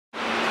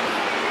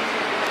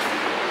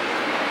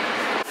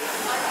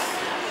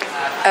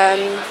Wait.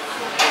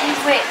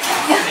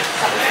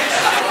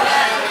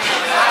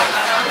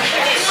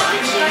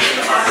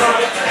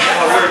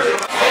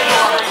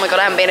 Oh my god,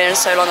 I haven't been in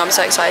so long, I'm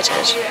so excited.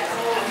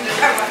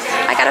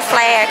 I got a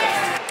flag.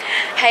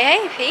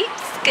 Hey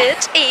peeps, good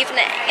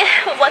evening.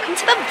 Welcome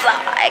to the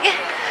vlog.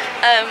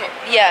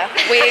 Yeah,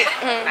 we...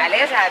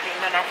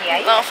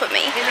 laugh at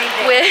me.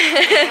 We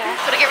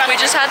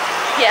just had,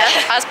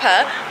 yeah, as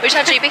per, we just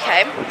had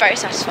GBK, very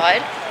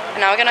satisfied. And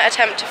now we're going to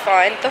attempt to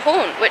find the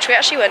haunt, which we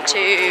actually went to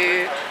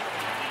the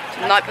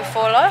night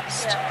before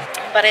last.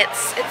 But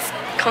it's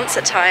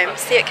concert time.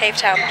 See you at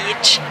Cavetown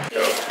Beach.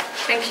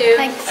 Thank you.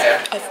 Thanks.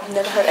 I've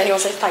never heard anyone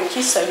say thank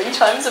you so many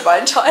times in my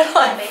entire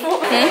life.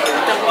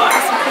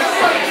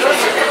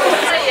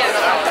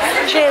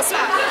 Cheers.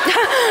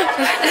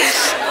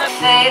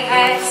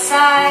 Favorite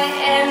side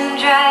and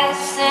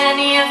dress and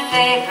your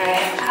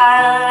favorite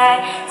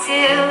color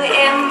to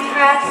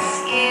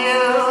impress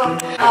you.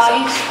 Are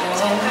you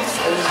feels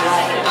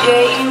like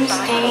James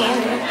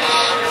Dean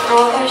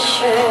for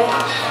sure?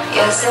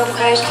 You're so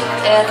crushed to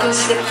death and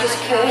sick as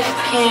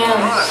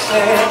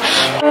cancer.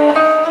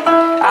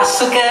 I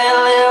still get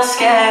a little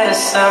scared of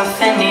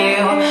something new,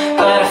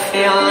 but I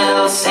feel a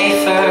little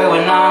safer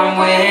when I'm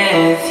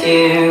with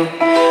you.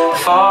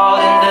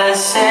 Falling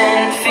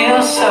doesn't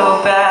feel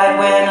so bad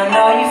when I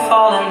know you're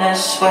falling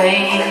this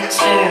way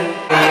too.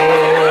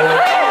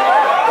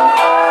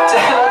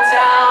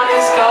 Cavetown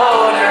is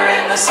colder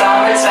in the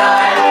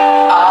summertime.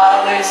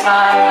 I'll lose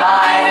my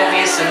mind at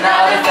least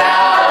another 1,000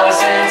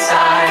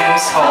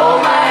 times.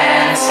 Hold my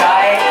hand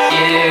tight,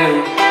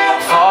 you.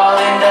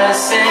 Falling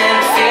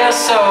doesn't feel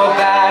so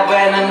bad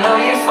when I know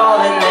you're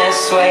falling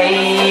this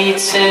way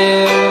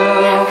too.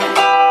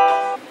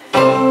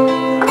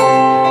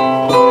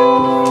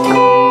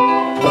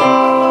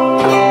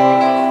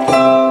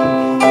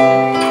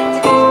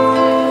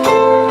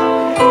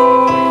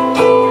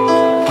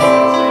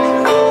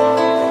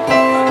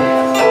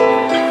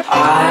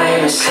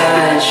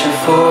 Such a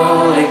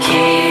fool to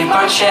keep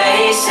on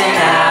chasing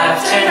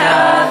after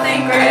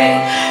nothing great.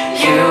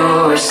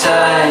 You were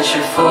such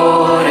a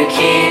fool to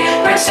keep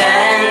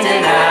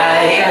pretending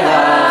that you're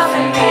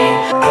loving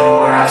me.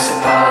 Where I'm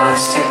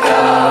supposed to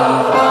go.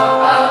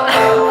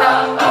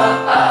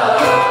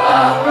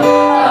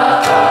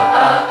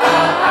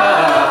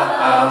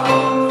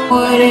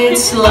 What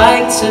it's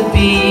like to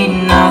be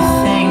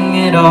nothing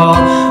at all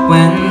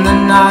when the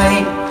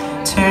night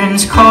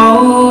turns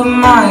cold.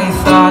 My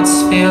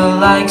thoughts feel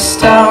like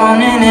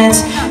stone, and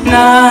it's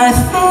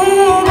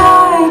nothing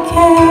I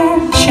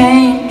can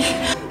change.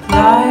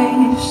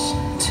 Life's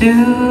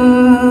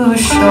too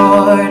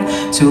short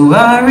to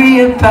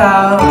worry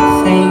about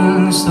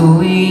things that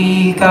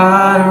we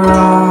got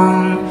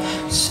wrong.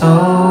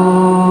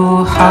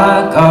 So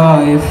hug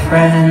all your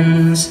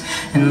friends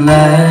and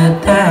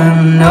let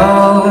them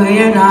know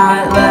you're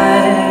not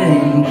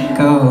letting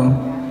go.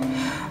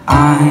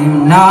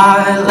 I'm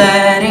not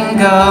letting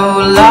go.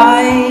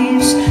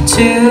 Life's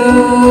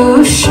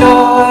too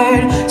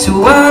short to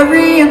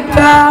worry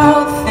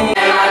about things.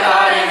 In my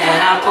garden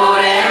and I pulled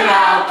him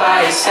out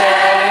by his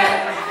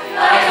hair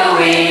like a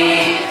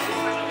weed.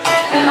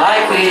 And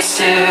like weeds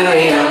too,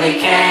 he only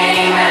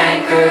came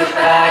and grew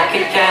back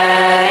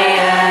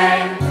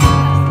again.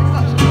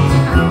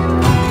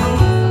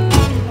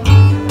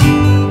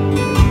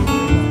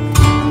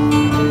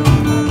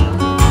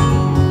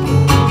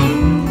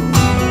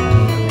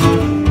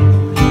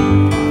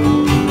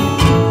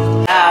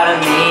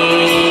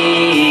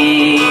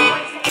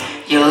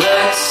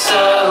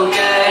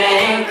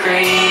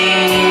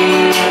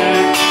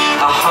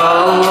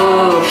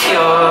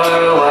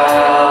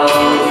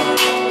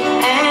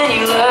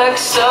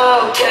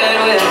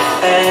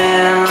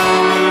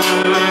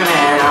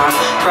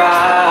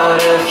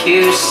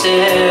 You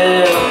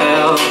still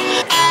help.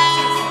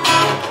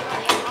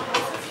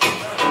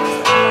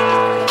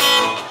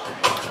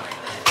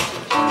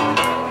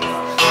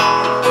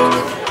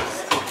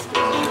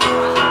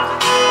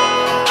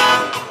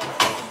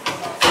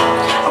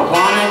 I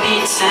wanna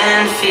be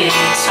 10 feet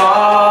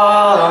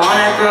tall. I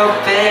wanna grow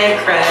big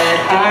red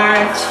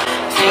horns,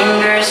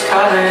 fingers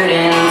covered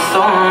in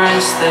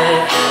thorns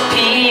that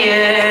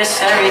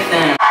pierce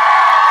everything.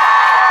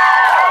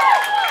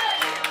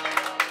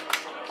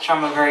 Try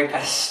my very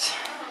best.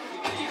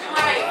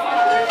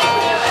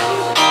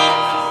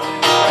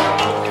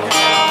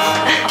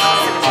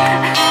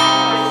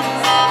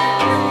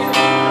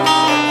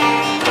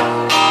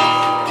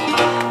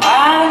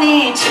 I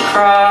need to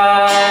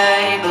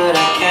cry, but I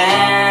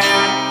can't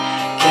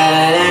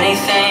get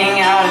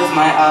anything out of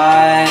my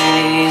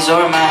eyes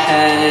or my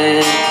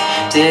head.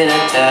 Did I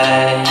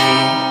die?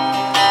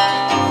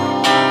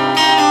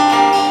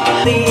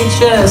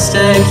 Just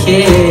a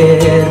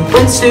kid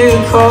with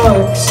 2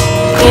 corks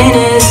in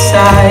his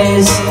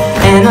eyes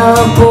and a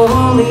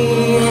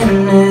bully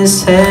in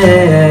his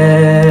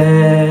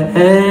head.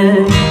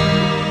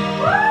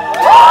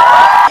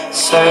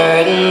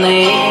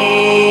 Certainly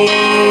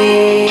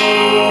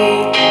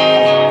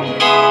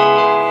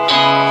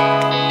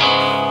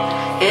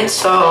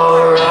it's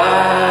alright.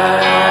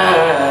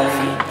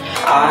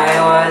 I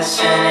was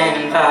wasn't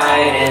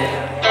invited,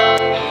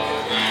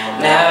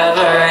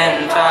 never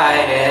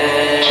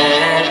invited.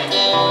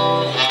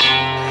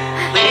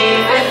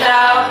 Leave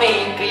without me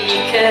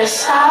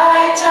because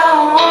I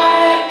don't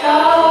wanna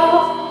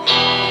go.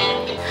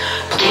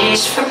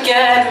 Please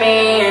forget me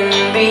and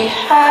be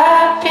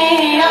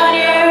happy on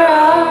your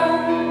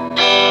own.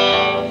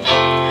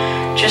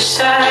 Just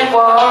add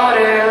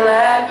water,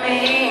 let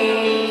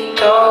me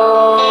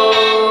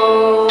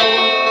go.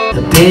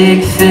 The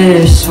big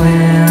fish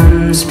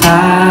swims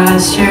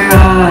past your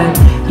eye.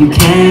 You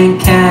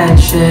can't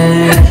catch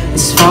it,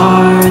 it's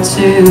far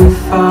too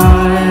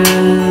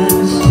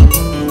fast.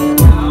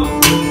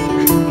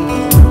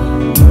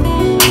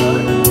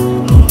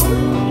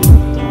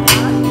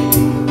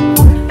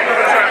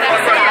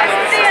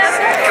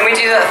 Can we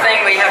do that thing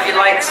where you have your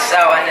lights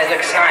out and it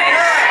looks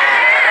nice?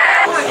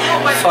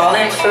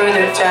 Falling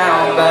further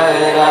down, but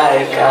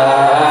I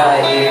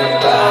got you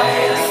by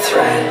a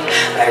thread.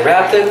 I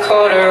wrap the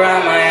cord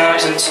around my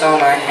arms until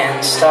my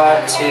hands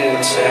start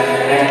to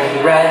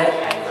turn red.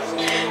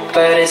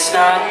 But it's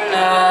not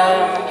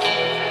enough,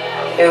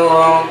 it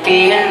won't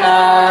be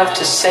enough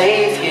to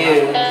save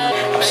you.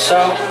 I'm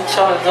so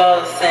told of all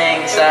the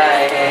things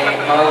I hate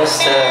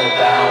most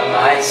about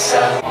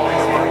myself.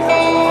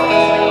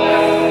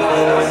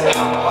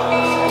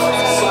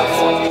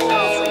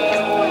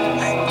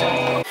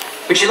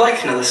 Would you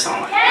like another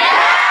song?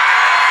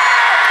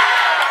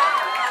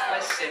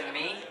 Listen,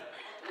 me.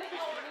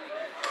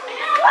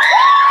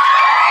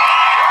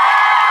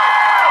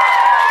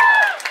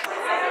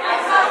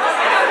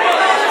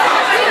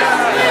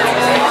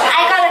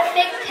 I got a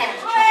fig pen.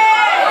 Oh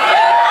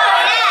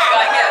yeah!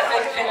 Gotta get a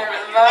big pin over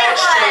the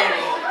merch too.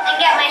 And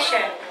get my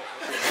shirt.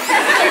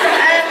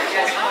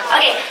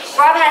 Okay,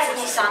 Rob has a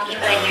new song he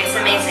played here. It's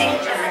amazing,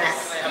 isn't it?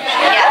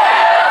 Yeah.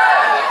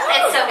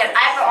 It's so good.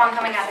 I've got one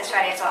coming out this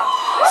Friday as well.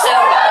 So,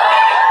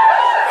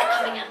 they're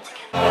coming out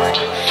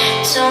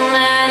together. So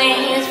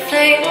many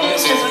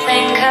things to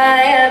think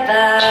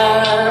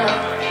about.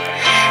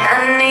 I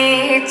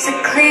need to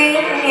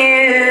clean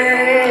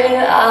you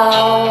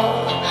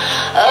out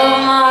of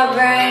my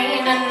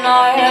brain and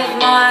out of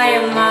my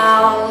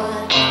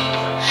mouth.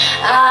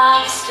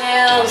 I'm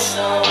still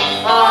so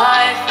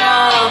far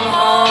from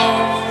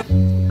home.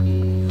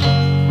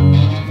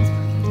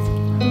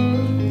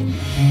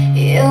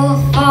 You'll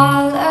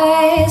fall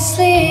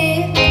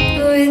asleep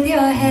with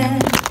your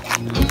head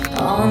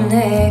on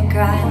the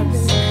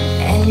grass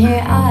and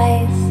your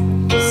eyes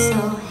so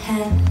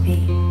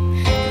heavy.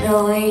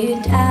 They'll weigh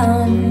you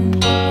down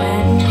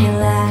when you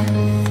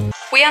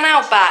laugh. We are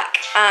now back,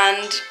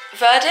 and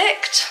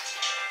verdict?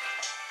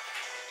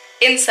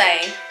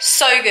 Insane.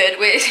 So good.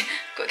 We've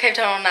got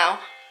Cavetown on now.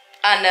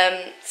 And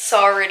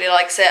Sarah really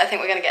likes it. I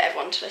think we're going to get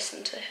everyone to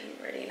listen to him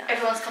really now.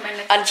 Everyone's coming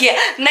next. And yeah,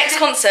 next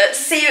concert,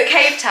 see you at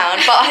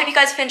Cavetown. But I hope you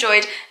guys have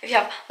enjoyed. If you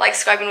have, like,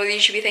 subscribe and all the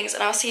YouTube things,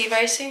 and I'll see you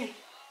very soon.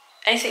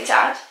 Anything to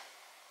add?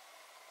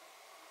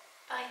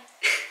 Bye.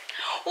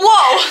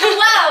 Whoa!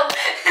 Wow!